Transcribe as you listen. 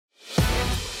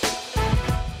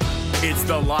It's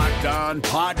the Locked On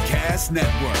Podcast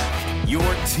Network, your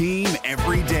team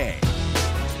every day.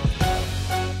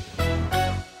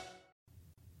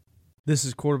 This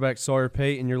is quarterback Sawyer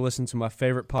Pate, and you're listening to my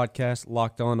favorite podcast,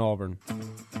 Locked On Auburn.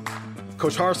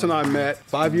 Coach Harsin and I met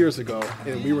 5 years ago,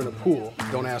 and we were in a pool.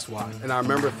 Don't ask why. And I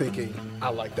remember thinking, I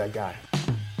like that guy.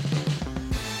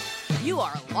 You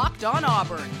are Locked On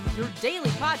Auburn, your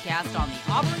daily podcast on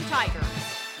the Auburn Tigers.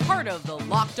 Part of the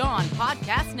Locked On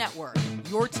Podcast Network,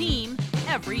 your team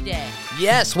every day.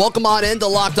 Yes, welcome on into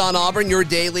Locked On Auburn, your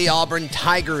daily Auburn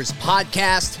Tigers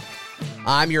podcast.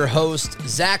 I'm your host,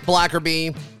 Zach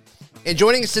Blackerby. And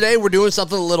joining us today, we're doing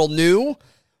something a little new.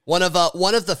 One of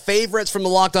the favorites from the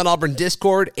Locked On Auburn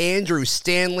Discord, Andrew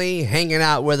Stanley, hanging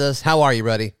out with us. How are you,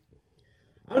 buddy?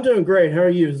 I'm doing great. How are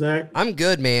you, Zach? I'm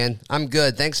good, man. I'm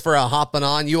good. Thanks for hopping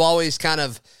on. You always kind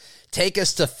of take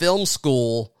us to film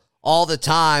school all the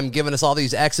time, giving us all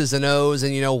these X's and O's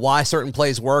and, you know, why certain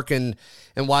plays work and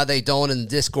why they don't in the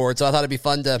Discord. So I thought it'd be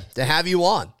fun to have you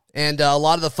on. And a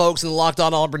lot of the folks in the Locked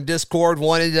On Auburn Discord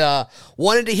wanted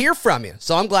to hear from you.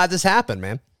 So I'm glad this happened,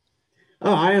 man.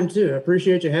 Oh, I am too. I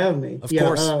appreciate you having me. Of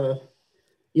course.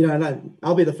 And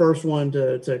I'll be the first one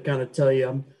to kind of tell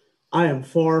you I am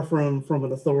far from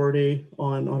an authority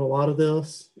on a lot of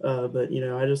this. But you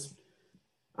know, I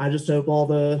just hope all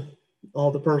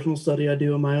the personal study I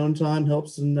do in my own time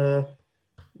helps and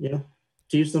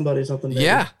teach somebody something. Maybe.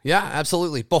 Yeah,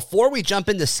 absolutely. Before we jump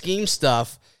into scheme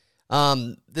stuff,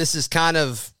 this is kind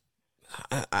of,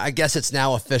 I guess it's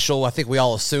now official. I think we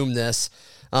all assume this,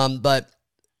 but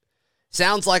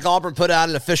sounds like Auburn put out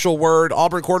an official word.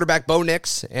 Auburn quarterback Bo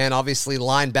Nix and obviously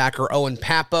linebacker Owen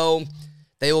Pappoe.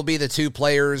 They will be the two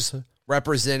players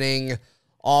representing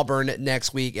Auburn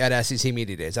next week at SEC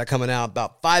Media Days. That coming out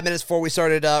about 5 minutes before we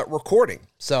started recording.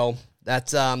 So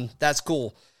that's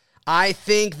cool. I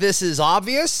think this is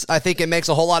obvious. I think it makes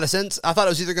a whole lot of sense. I thought it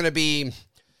was either going to be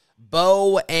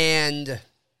Bo and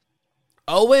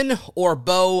Owen or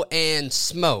Bo and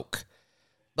Smoke.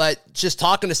 But just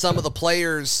talking to some of the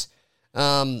players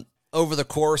over the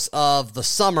course of the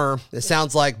summer, it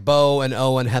sounds like Bo and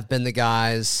Owen have been the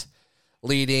guys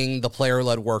leading the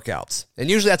player-led workouts. And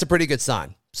usually that's a pretty good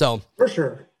sign. So for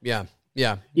sure. Yeah.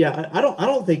 I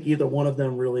don't think either one of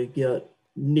them really get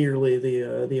nearly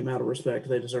the amount of respect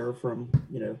they deserve from,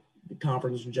 the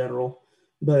conference in general.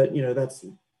 But, that's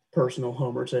personal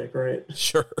homer take, right?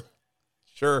 Sure.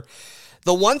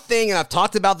 The one thing, and I've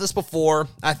talked about this before,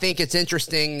 I think it's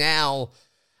interesting now.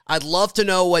 I'd love to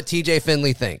know what TJ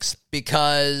Finley thinks,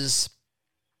 because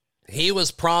he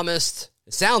was promised,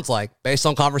 it sounds like, based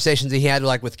on conversations he had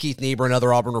with Keith Niebuhr and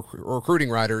other Auburn recruiting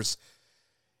writers,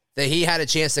 that he had a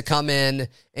chance to come in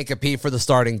and compete for the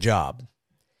starting job.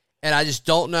 And I just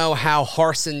don't know how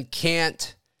Harsin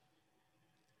can't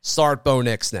start Bo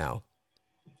Nix now.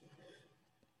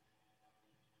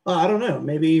 I don't know.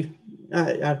 Maybe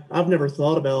I've never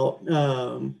thought about.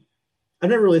 I've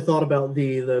never really thought about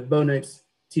the Bo Nix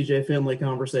TJ Finley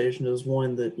conversation as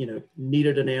one that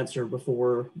needed an answer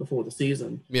before the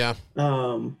season. Yeah.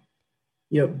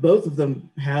 Both of them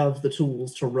have the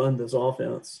tools to run this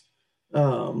offense.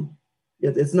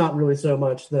 It's not really so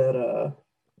much that.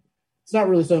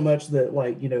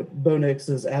 Bo Nix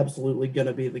is absolutely going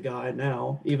to be the guy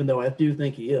now, even though I do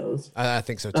think he is. I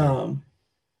think so too.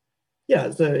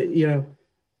 So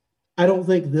I don't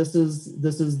think this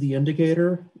is the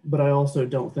indicator, but I also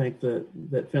don't think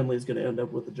that Finley's going to end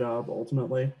up with the job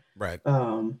ultimately. Right.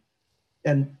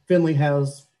 And Finley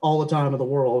has all the time in the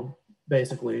world,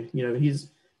 basically. He's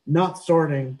not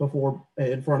starting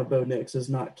in front of Bo Nix is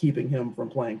not keeping him from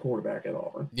playing quarterback at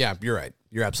Auburn. Yeah, you're right.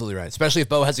 You're absolutely right. Especially if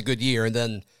Bo has a good year and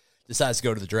then decides to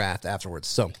go to the draft afterwards.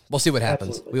 So we'll see what happens.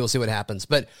 Absolutely. We will see what happens.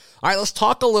 But all right, let's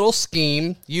talk a little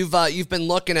scheme. You've been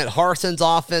looking at Harsin's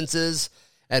offenses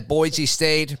at Boise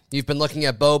State. You've been looking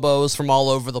at Bobo's from all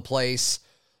over the place.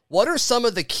 What are some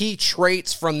of the key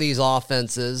traits from these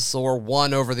offenses, or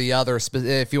one over the other,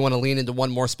 if you want to lean into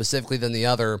one more specifically than the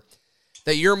other,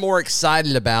 that you're more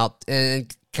excited about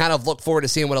and kind of look forward to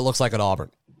seeing what it looks like at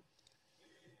Auburn?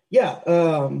 Yeah.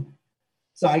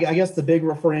 So I guess the big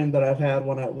refrain that I've had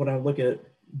when I look at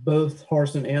both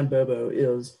Harsin and Bobo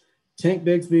is Tank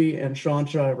Bigsby and Sean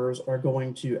Shivers are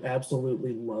going to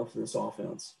absolutely love this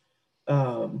offense.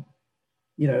 I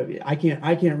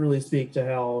can't really speak to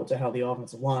how the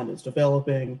offensive line is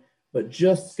developing, but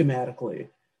just schematically,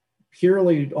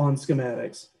 purely on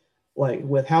schematics, like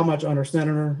with how much under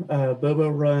center Bobo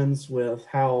runs, with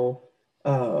how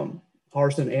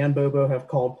Harsin and Bobo have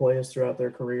called plays throughout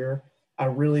their career, I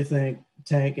really think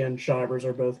Tank and Shivers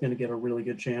are both going to get a really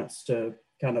good chance to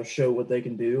kind of show what they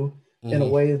can do. in a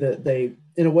way that they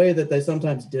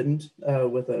sometimes didn't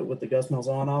with the Gus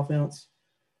Malzahn offense.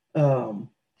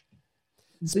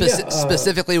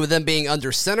 Specifically with them being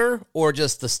under center, or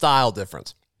just the style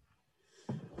difference?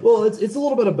 Well, it's a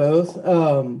little bit of both.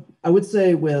 I would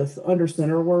say with under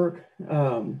center work,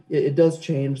 it does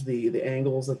change the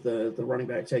angles that the running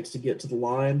back takes to get to the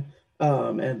line.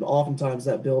 And oftentimes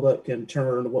that buildup can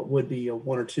turn what would be a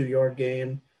 1 or 2 yard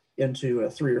gain into a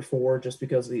 3 or 4, just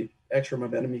because of the extra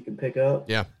momentum you can pick up.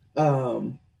 Yeah.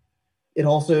 It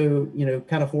also,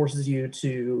 kind of forces you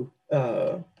to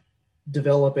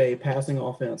develop a passing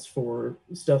offense for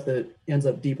stuff that ends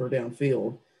up deeper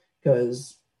downfield,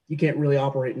 because you can't really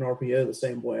operate an RPO the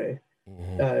same way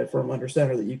from under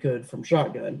center that you could from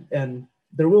shotgun. And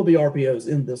there will be RPOs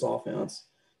in this offense,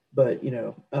 but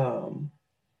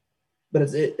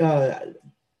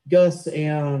Gus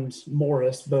and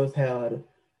Morris both had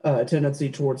a tendency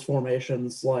towards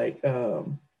formations like,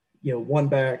 one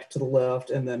back to the left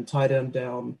and then tight end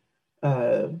down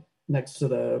next to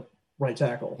the right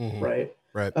tackle, right?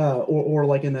 Right. Or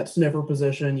like in that sniffer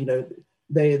position,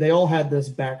 they all had this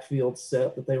backfield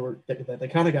set that they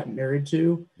kind of got married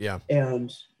to. Yeah.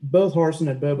 And both Harsin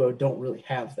and Bobo don't really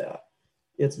have that.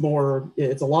 It's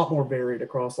a lot more varied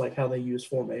across like how they use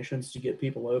formations to get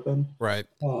people open. Right.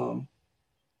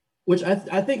 Which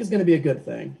I think is going to be a good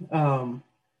thing.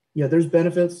 There's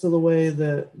benefits to the way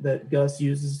that Gus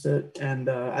uses it, and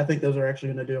I think those are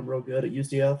actually going to do him real good at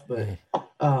UCF. But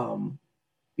I'm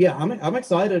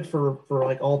excited for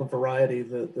like all the variety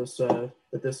that this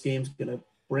game's going to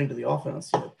bring to the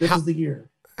offense. This is the year.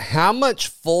 How much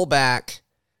fullback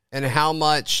and how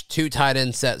much 2 tight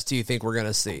end sets do you think we're going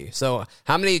to see? So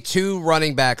how many 2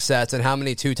 running back sets and how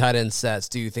many 2 tight end sets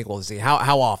do you think we'll see?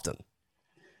 How often?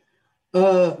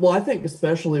 Well, I think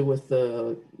especially with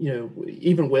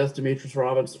even with Demetrius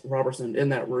Robertson in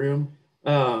that room,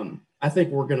 I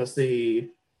think we're going to see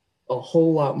a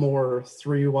whole lot more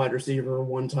 3 wide receiver,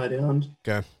 1 tight end.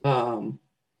 Okay.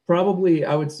 Probably,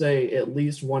 I would say at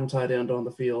least 1 tight end on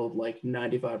the field, like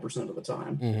 95% of the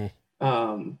time.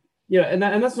 And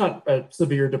that's not a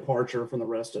severe departure from the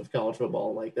rest of college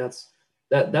football. Like that's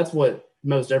what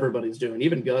most everybody's doing.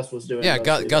 Even Gus was doing. Yeah,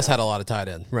 Gus had a lot of tight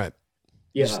end. Right.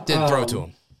 Yeah, just didn't throw to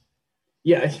him.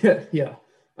 Yeah.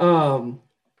 And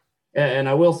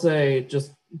I will say,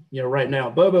 just right now,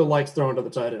 Bobo likes throwing to the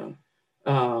tight end.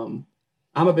 I'm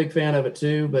a big fan of it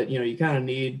too, but you kind of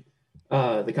need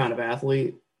the kind of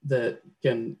athlete that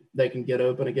can get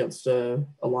open against a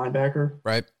linebacker,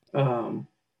 right? And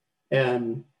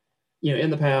in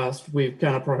the past, we've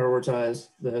kind of prioritized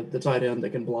the tight end that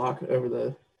can block over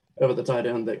the tight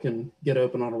end that can get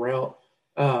open on a route.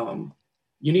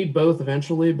 You need both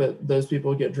eventually, but those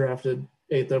people get drafted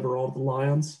 8th overall with the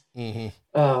Lions.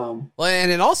 Well,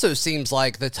 and it also seems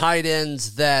like the tight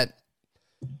ends that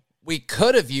we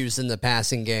could have used in the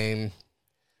passing game,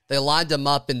 they lined them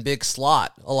up in big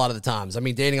slot a lot of the times. I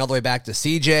mean, dating all the way back to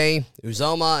CJ,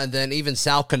 Uzoma, and then even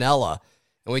Sal Cannella.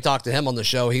 And we talked to him on the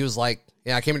show. He was like,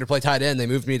 "Yeah, I came here to play tight end. They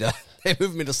moved me to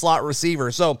slot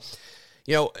receiver." So,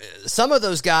 some of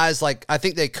those guys, like I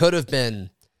think they could have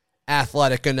been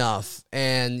athletic enough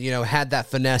and had that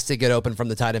finesse to get open from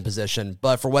the tight end position,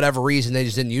 but for whatever reason they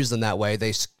just didn't use them that way.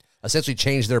 They essentially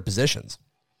changed their positions.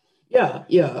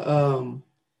 And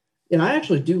I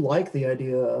actually do like the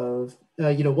idea of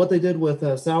what they did with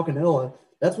Sal Cannella.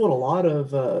 That's what a lot of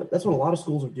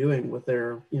schools are doing with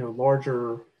their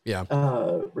larger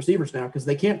receivers now, because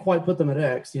they can't quite put them at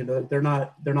X. They're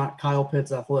not Kyle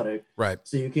Pitts athletic, right?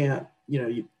 So you can't.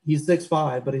 He's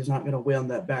 6'5", but he's not going to win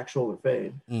that back shoulder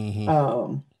fade.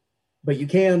 But you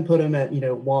can put him at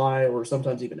Y or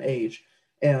sometimes even H,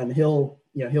 and he'll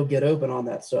get open on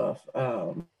that stuff.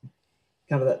 Kind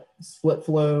of that split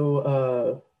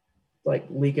flow, like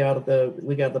leak out of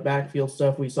the backfield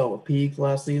stuff we saw with Peak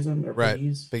last season, or right?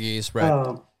 Big East,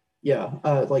 right?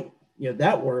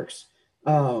 That works.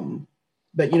 But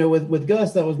with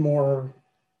Gus,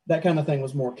 that kind of thing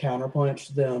was more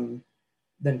counterpunch than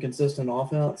consistent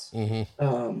offense.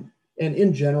 And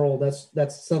in general,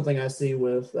 that's something I see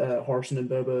with Harsin and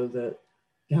Bobo that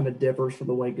kind of differs from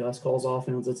the way Gus calls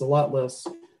offense. It's a lot less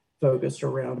focused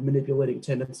around manipulating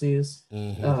tendencies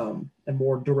and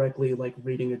more directly like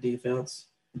reading a defense.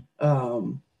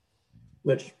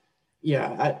 Which,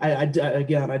 I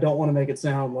don't want to make it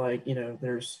sound like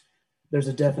there's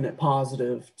a definite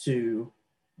positive to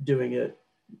doing it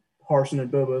Harsin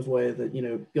and Bobo's way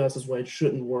that Gus's way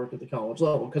shouldn't work at the college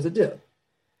level, because it did.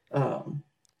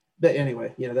 But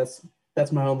anyway,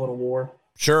 that's my own little war.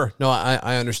 Sure. No,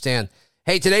 I understand.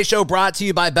 Hey, today's show brought to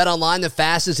you by BetOnline, the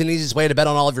fastest and easiest way to bet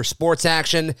on all of your sports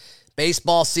action.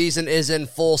 Baseball season is in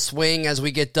full swing as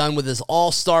we get done with this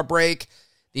All-Star break.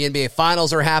 The NBA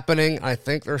Finals are happening. I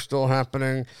think they're still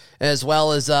happening, as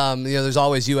well as there's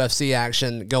always UFC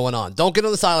action going on. Don't get on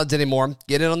the sidelines anymore.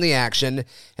 Get in on the action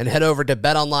and head over to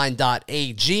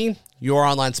betonline.ag, your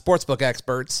online sportsbook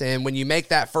experts. And when you make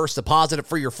that first deposit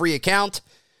for your free account,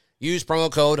 use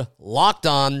promo code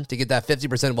LOCKEDON to get that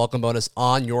 50% welcome bonus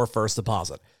on your first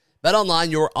deposit.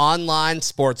 BetOnline, your online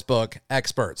sportsbook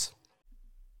experts.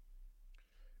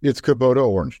 It's Kubota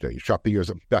Orange Day. Shop the year's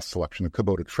best selection of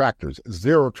Kubota tractors,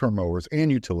 zero-turn mowers,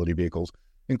 and utility vehicles,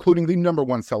 including the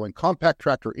 #1 selling compact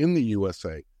tractor in the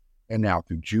USA. And now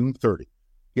through June 30,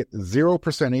 get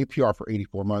 0% APR for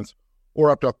 84 months or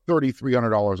up to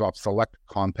 $3,300 off select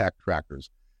compact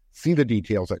tractors. See the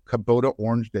details at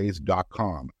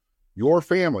KubotaOrangeDays.com. Your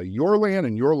family, your land,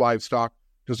 and your livestock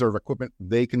deserve equipment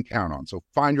they can count on. So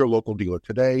find your local dealer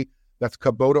today. That's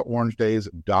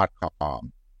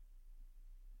KubotaOrangeDays.com.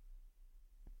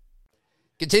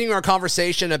 Continuing our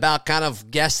conversation about kind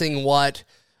of guessing what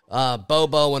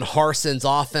Bobo and Harson's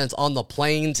offense on the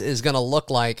Plains is going to look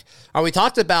like. We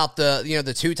talked about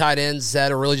the two tight ends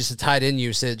that are really just a tight end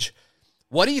usage.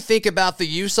 What do you think about the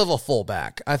use of a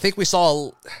fullback? I think we saw,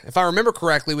 if I remember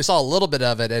correctly, we saw a little bit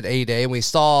of it at A-Day, and we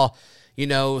saw,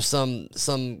 some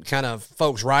kind of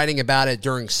folks writing about it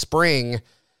during spring.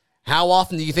 How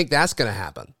often do you think that's going to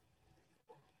happen?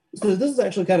 So this is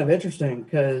actually kind of interesting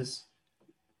because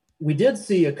we did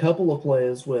see a couple of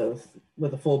plays with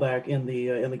a fullback in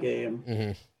the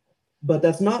game, but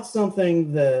that's not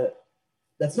something that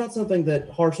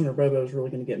Harson or Bobo is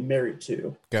really going to get married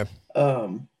to. Okay.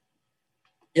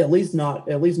 At least not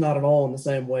at all in the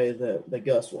same way that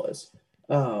Gus was.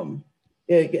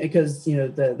 Because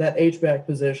that H-back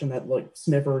position, that like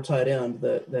sniffer tight end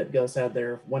that Gus had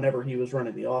there whenever he was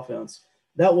running the offense,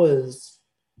 that was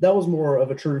more of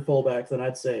a true fullback than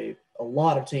I'd say a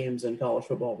lot of teams in college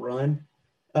football run,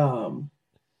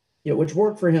 which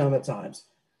worked for him at times.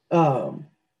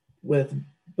 With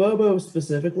Bobo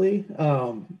specifically,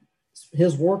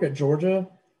 his work at Georgia,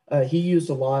 he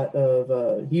used a lot of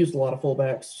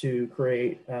fullbacks to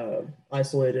create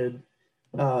isolated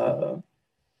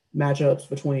matchups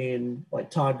between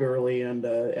like Todd Gurley and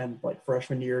like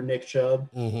freshman year Nick Chubb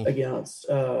against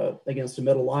a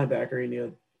middle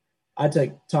linebacker. I'd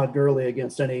take Todd Gurley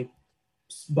against any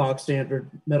box standard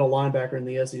middle linebacker in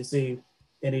the SEC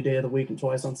any day of the week and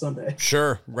twice on Sunday.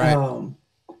 Sure, right. So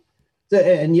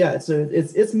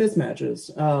it's mismatches.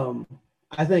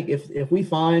 I think if we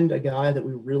find a guy that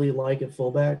we really like at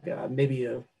fullback, maybe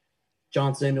a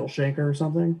John Samuel Shanker or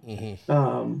something,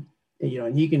 and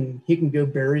he can go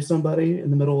bury somebody in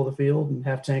the middle of the field and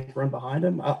have Tank run behind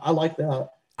him. I like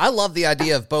that. I love the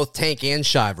idea of both Tank and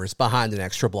Shivers behind an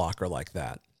extra blocker like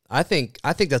that. I think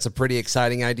that's a pretty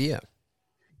exciting idea.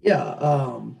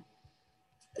 Yeah.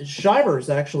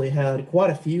 Shivers actually had quite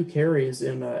a few carries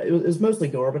in it was mostly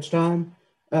garbage time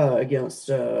against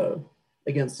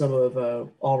some of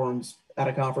Auburn's out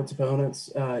of conference opponents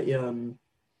in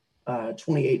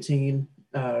 2018,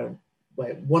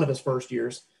 one of his first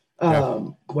years,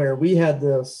 where we had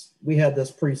this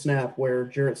pre-snap where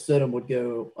Jarrett Stidham would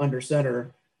go under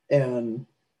center and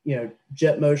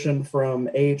jet motion from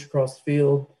H across the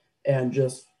field and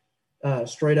just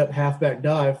straight up halfback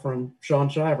dive from Sean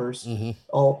Shivers,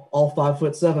 all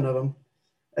 5'7" of them,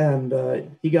 and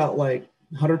he got like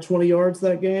 120 yards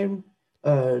that game.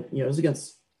 It was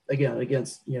against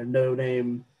no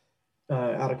name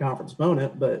out of conference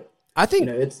opponent, but I think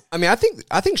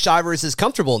I think Shivers is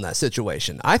comfortable in that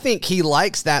situation. I think he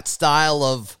likes that style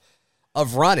of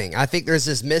running. I think there's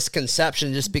this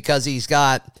misconception just because he's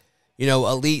got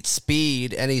elite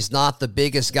speed and he's not the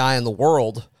biggest guy in the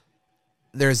world.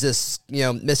 There's this,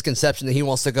 misconception that he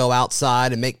wants to go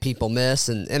outside and make people miss.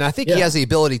 And I think he has the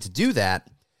ability to do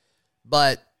that,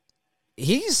 but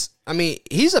he's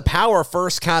a power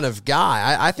first kind of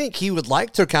guy. I think he would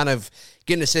like to kind of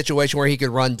get in a situation where he could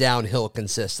run downhill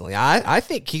consistently. I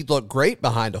think he'd look great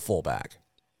behind a fullback.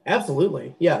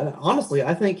 Absolutely. Yeah. Honestly,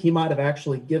 I think he might have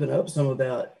actually given up some of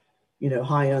that,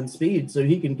 high end speed so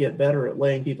he can get better at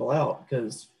laying people out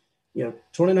because,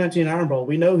 2019 Iron Bowl,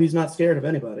 we know he's not scared of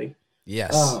anybody.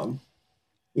 Yes.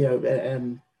 And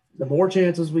the more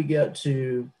chances we get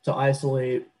to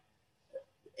isolate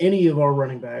any of our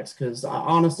running backs, because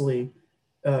honestly,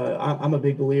 I'm a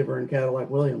big believer in Cadillac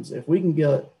Williams. If we can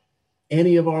get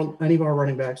any of our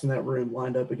running backs in that room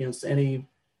lined up against any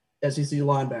SEC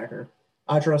linebacker,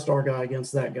 I trust our guy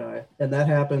against that guy, and that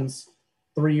happens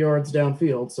 3 yards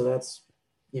downfield. So that's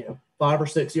 5 or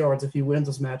 6 yards if he wins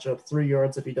this matchup, 3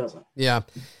 yards if he doesn't. Yeah.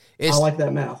 I like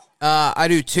that math. I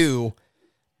do too,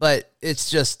 but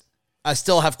it's just I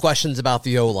still have questions about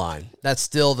the O-line. That's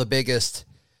still the biggest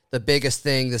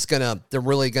thing that's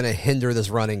really gonna hinder this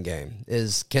running game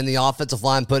is, can the offensive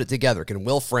line put it together? Can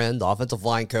Will Friend, the offensive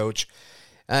line coach,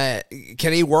 can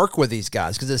he work with these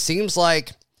guys? Because it seems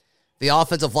like the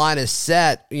offensive line is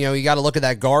set. You got to look at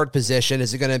that guard position.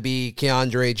 Is it going to be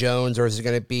Keandre Jones or is it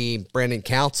going to be Brandon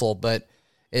Council? But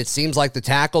it seems like the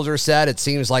tackles are set. It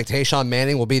seems like Tayshawn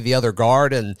Manning will be the other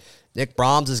guard and Nick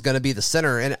Brahms is going to be the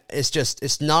center. And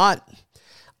it's not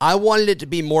 – I wanted it to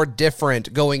be more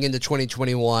different going into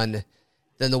 2021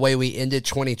 than the way we ended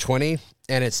 2020,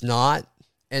 and it's not.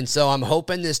 And so I'm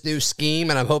hoping this new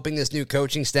scheme and I'm hoping this new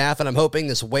coaching staff and I'm hoping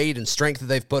this weight and strength that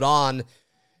they've put on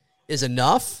is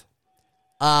enough.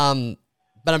 But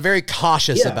I'm very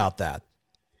cautious about that.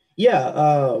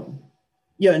 Yeah.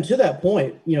 And to that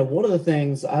point, one of the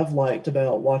things I've liked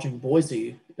about watching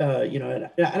Boise, and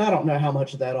I don't know how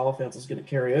much of that offense is going to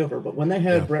carry over, but when they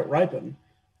had Brett Ripon,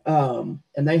 and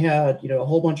they had, a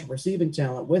whole bunch of receiving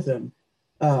talent with him,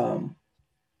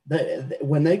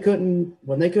 when they couldn't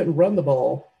run the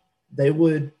ball, they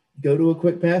would go to a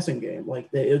quick passing game. Like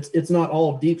it's not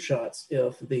all deep shots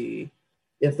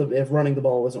if running the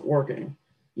ball isn't working.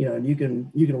 And you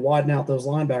can widen out those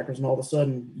linebackers, and all of a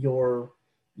sudden your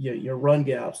run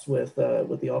gaps with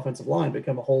the offensive line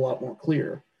become a whole lot more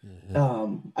clear.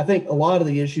 Mm-hmm. I think a lot of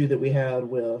the issue that we had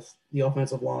with the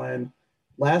offensive line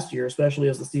last year, especially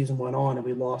as the season went on and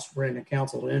we lost Brandon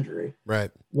Council to injury,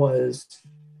 right, was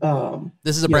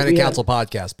this is a Brandon Council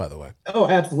podcast, by the way. Oh,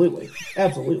 absolutely.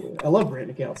 I love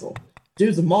Brandon Council.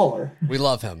 Dude's a mauler. We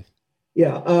love him.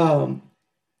 Yeah.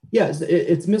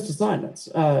 It's missed assignments.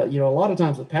 A lot of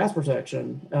times with pass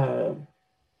protection,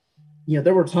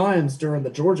 there were times during the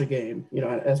Georgia game,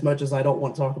 as much as I don't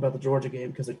want to talk about the Georgia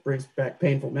game because it brings back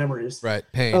painful memories. Right.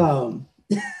 Pain.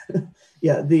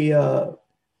 The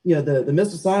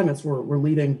missed assignments were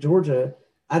leading Georgia.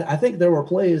 I think there were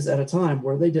plays at a time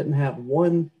where they didn't have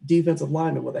one defensive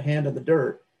lineman with a hand in the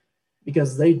dirt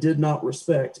because they did not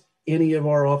respect any of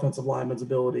our offensive linemen's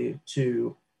ability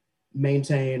to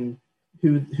maintain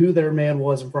who their man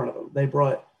was in front of them. They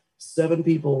brought 7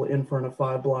 people in front of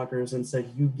 5 blockers and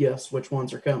said, you guess which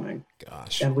ones are coming.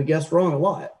 Gosh. And we guessed wrong a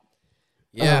lot.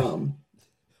 Yeah.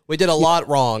 We did a lot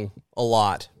wrong,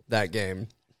 that game.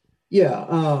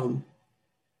 Yeah.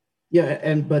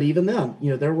 But even then,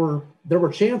 there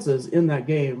were chances in that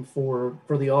game for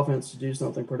the offense to do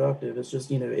something productive. It's just,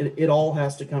 it all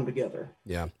has to come together.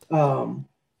 Yeah. And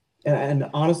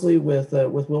honestly, with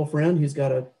Will Friend, he's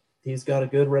got a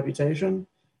good reputation,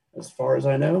 as far as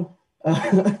I know.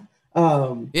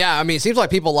 Yeah, it seems like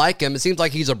people like him. It seems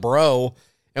like he's a bro,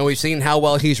 and we've seen how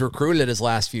well he's recruited his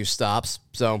last few stops.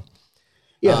 So,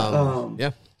 and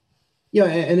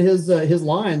his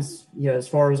lines, as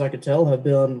far as I could tell, have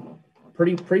been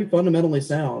pretty fundamentally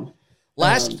sound.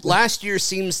 Last year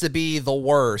seems to be the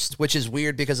worst, which is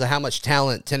weird because of how much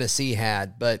talent Tennessee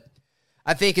had. But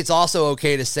I think it's also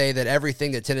okay to say that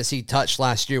everything that Tennessee touched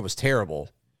last year was terrible.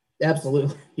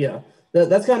 Absolutely, yeah.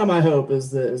 That's kind of my hope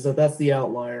is that that's the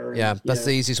outlier. Yeah, that's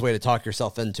the easiest way to talk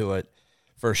yourself into it,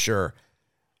 for sure.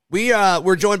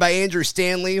 We're joined by Andrew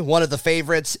Stanley, one of the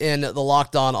favorites in the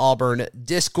Locked On Auburn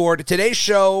Discord. Today's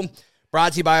show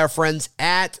brought to you by our friends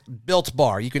at Built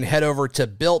Bar. You can head over to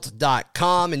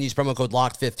built.com and use promo code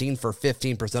LOCKED15 for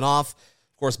 15% off.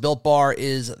 Of course, Built Bar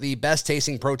is the best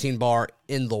tasting protein bar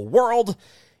in the world.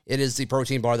 It is the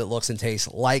protein bar that looks and tastes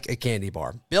like a candy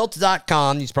bar.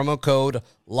 Built.com. Use promo code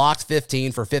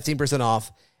LOCKED15 for 15%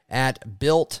 off at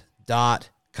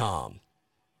Built.com.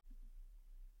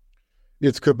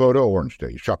 It's Kubota Orange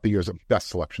Day. Shop the year's best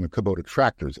selection of Kubota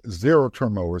tractors,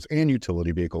 zero-turn mowers, and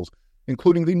utility vehicles,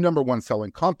 including the #1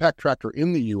 selling compact tractor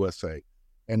in the USA.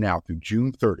 And now through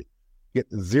June 30, get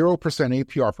 0%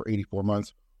 APR for 84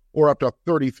 months or up to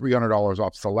 $3,300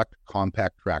 off select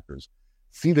compact tractors.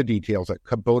 See the details at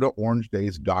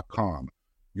KubotaOrangeDays.com.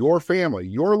 Your family,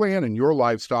 your land, and your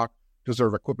livestock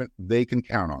deserve equipment they can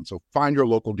count on. So find your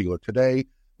local dealer today.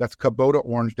 That's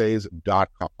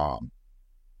KubotaOrangeDays.com.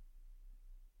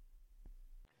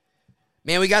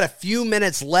 Man, we got a few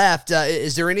minutes left.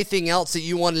 Is there anything else that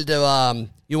you wanted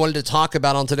to talk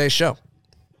about on today's show?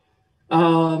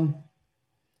 I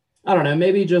don't know.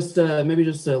 Maybe just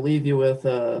to leave you with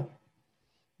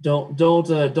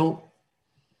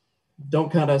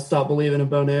don't kind of stop believing in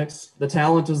Bo Nix. The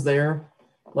talent is there.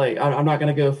 Like I'm not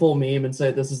going to go full meme and say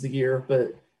this is the year,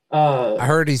 but I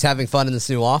heard he's having fun in this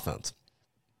new offense.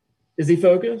 Is he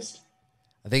focused?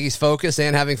 I think he's focused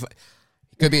and having fun.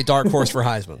 He could be a dark horse for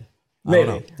Heisman.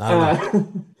 Maybe. I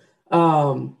don't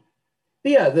know.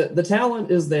 But yeah, the talent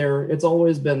is there. It's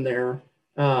always been there.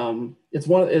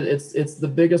 It's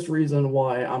the biggest reason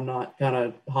why I'm not kind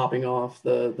of hopping off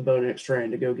the Bo Nix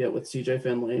train to go get with TJ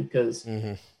Finley, because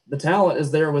the talent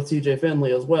is there with TJ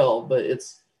Finley as well, but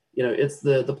it's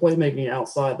the playmaking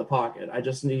outside the pocket. I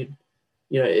just need,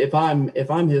 if I'm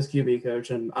his QB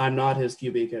coach, and I'm not his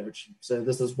QB coach, so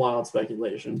this is wild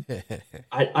speculation.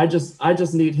 I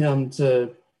just need him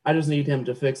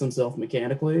to fix himself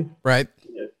mechanically, right?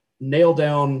 Nail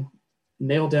down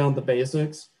the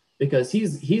basics, because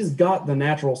he's got the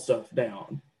natural stuff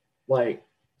down. Like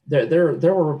there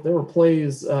were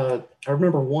plays. I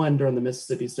remember one during the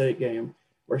Mississippi State game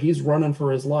where he's running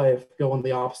for his life, going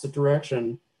the opposite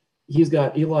direction. He's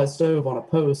got Eli Stove on a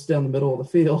post down the middle of the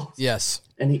field. Yes.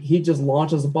 And he just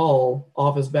launches a ball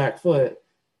off his back foot,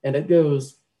 and it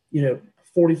goes,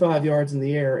 45 yards in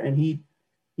the air, and he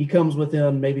comes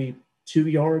within maybe 2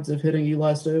 yards of hitting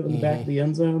Eli Stove in the back of the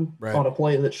end zone on a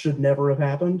play that should never have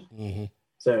happened.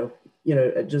 So,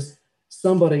 just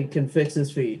somebody can fix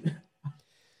his feet.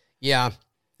 Yeah.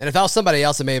 And if that was somebody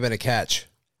else, it may have been a catch.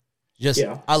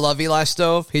 I love Eli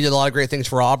Stove. He did a lot of great things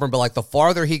for Auburn, but like the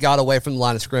farther he got away from the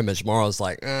line of scrimmage, Morrow's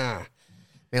like, man,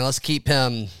 let's keep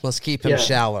him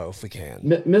shallow if we can.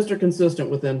 Mr.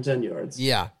 Consistent within 10 yards.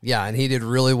 Yeah. And he did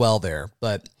really well there.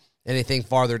 But anything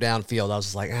farther downfield, I was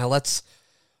just like,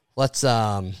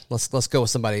 let's go with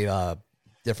somebody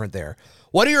different there.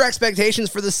 What are your expectations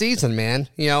for the season, man?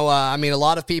 A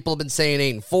lot of people have been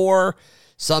saying 8-4.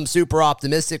 Some super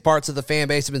optimistic parts of the fan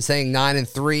base have been saying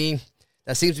 9-3.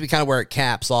 That seems to be kind of where it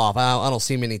caps off. I don't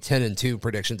see many 10-2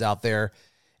 predictions out there.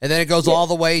 And then it goes all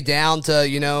the way down to,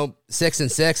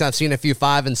 6-6. I've seen a few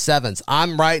 5-7s.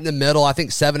 I'm right in the middle. I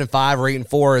think 7-5 or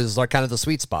 8-4 is like kind of the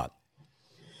sweet spot.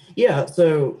 Yeah.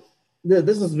 So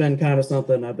this has been kind of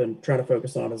something I've been trying to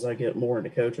focus on as I get more into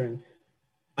coaching.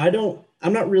 I'm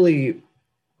not really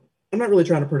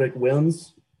trying to predict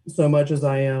wins so much as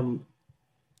I am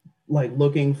like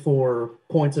looking for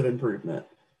points of improvement.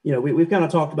 We've kind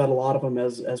of talked about a lot of them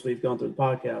as we've gone through the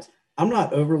podcast. I'm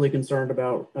not overly concerned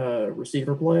about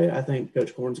receiver play. I think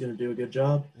Coach Korn's going to do a good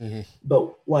job.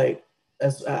 But like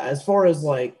as far as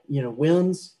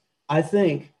wins, I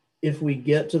think if we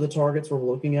get to the targets we're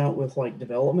looking at with like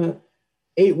development,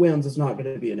 8 wins is not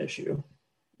going to be an issue.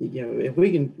 If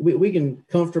we can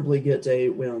comfortably get to 8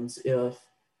 wins if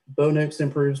Bo Nix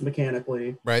improves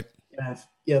mechanically, right?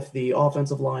 If the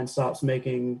offensive line stops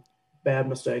making bad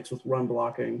mistakes with run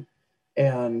blocking,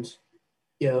 and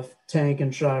if Tank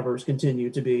and Shivers continue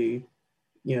to be,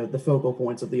 the focal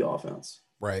points of the offense.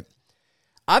 Right.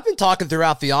 I've been talking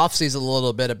throughout the offseason a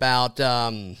little bit about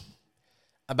being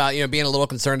a little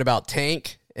concerned about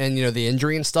Tank and, the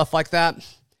injury and stuff like that.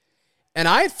 And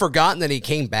I had forgotten that he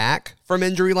came back from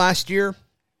injury last year.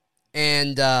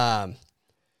 And I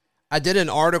did an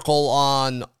article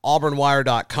on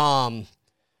auburnwire.com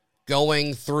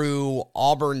going through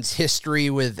Auburn's history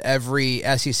with every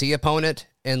SEC opponent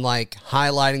and like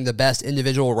highlighting the best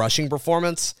individual rushing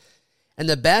performance. And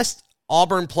the best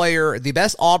Auburn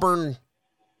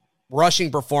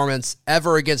rushing performance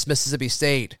ever against Mississippi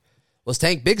State was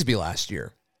Tank Bigsby last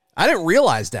year. I didn't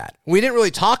realize that. We didn't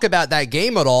really talk about that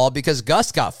game at all because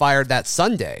Gus got fired that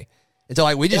Sunday.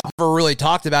 Until we just never really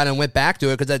talked about it and went back to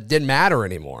it because that didn't matter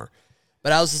anymore.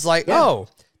 But I was just like,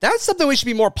 that's something we should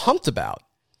be more pumped about.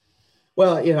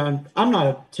 Well, I'm not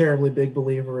a terribly big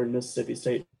believer in Mississippi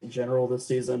State in general this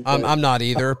season. I'm not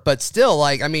either, but still,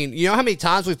 how many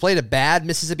times we've played a bad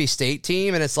Mississippi State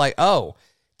team, and it's like,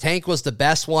 Tank was the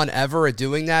best one ever at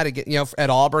doing that, at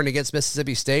Auburn against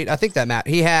Mississippi State. I think that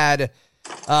he had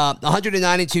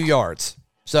 192 yards,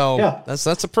 so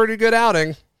that's a pretty good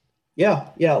outing. Yeah,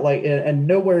 and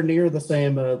nowhere near the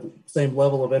same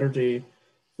level of energy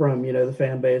from the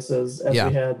fan base as we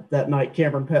had that night.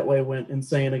 Cameron Petway went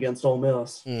insane against Ole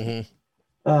Miss. But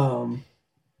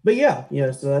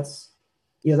so that's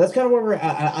kind of where we're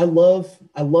at. I love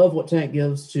what Tank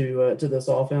gives to this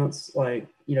offense.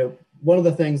 One of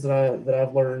the things that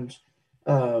I've learned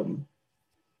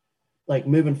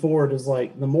moving forward is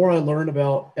the more I learn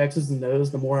about X's and O's,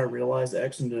 the more I realize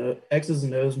X's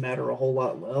and O's matter a whole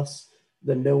lot less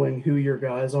than knowing who your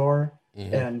guys are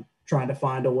and trying to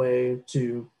find a way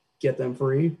to get them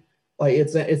free.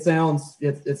 It sounds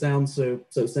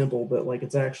so simple, but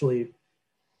it's actually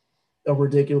a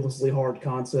ridiculously hard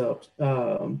concept.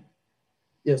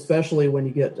 Especially when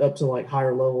you get up to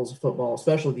higher levels of football,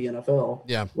 especially the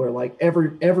NFL, where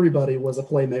everybody was a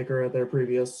playmaker at their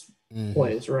previous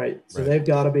plays, right? So they've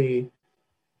got to be,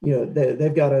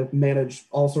 they've got to manage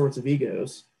all sorts of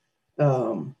egos.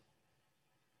 So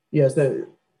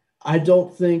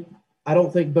I I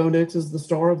don't think Bo Nix is the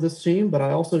star of this team, but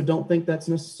I also don't think that's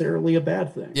necessarily a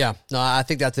bad thing. Yeah, no, I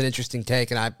think that's an interesting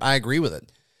take, and I agree with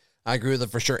it. I agree with it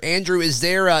for sure. Andrew, is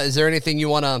there anything you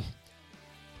want to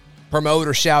promote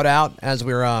or shout out as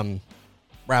we're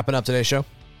wrapping up today's show?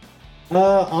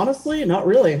 Honestly, not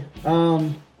really.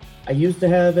 I used to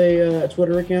have a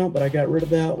Twitter account, but I got rid of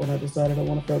that when I decided I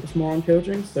want to focus more on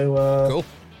coaching. So cool.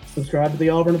 Subscribe to the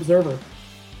Auburn Observer.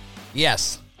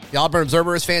 Yes, the Auburn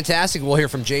Observer is fantastic. We'll hear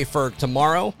from Jay Ferg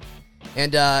tomorrow.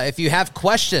 And if you have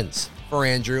questions for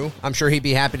Andrew, I'm sure he'd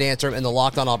be happy to answer them in the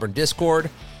Locked On Auburn Discord.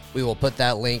 We will put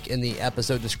that link in the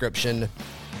episode description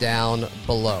down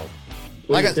below.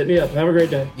 Hit me up. Have a great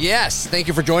day. Yes, thank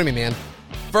you for joining me, man.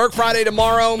 Ferg Friday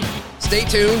tomorrow. Stay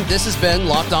tuned. This has been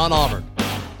Locked On Auburn.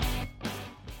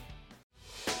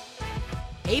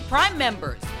 Hey, Prime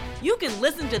members, you can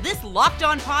listen to this Locked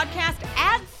On podcast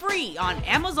ad-free on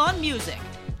Amazon Music.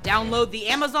 Download the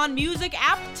Amazon Music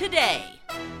app today.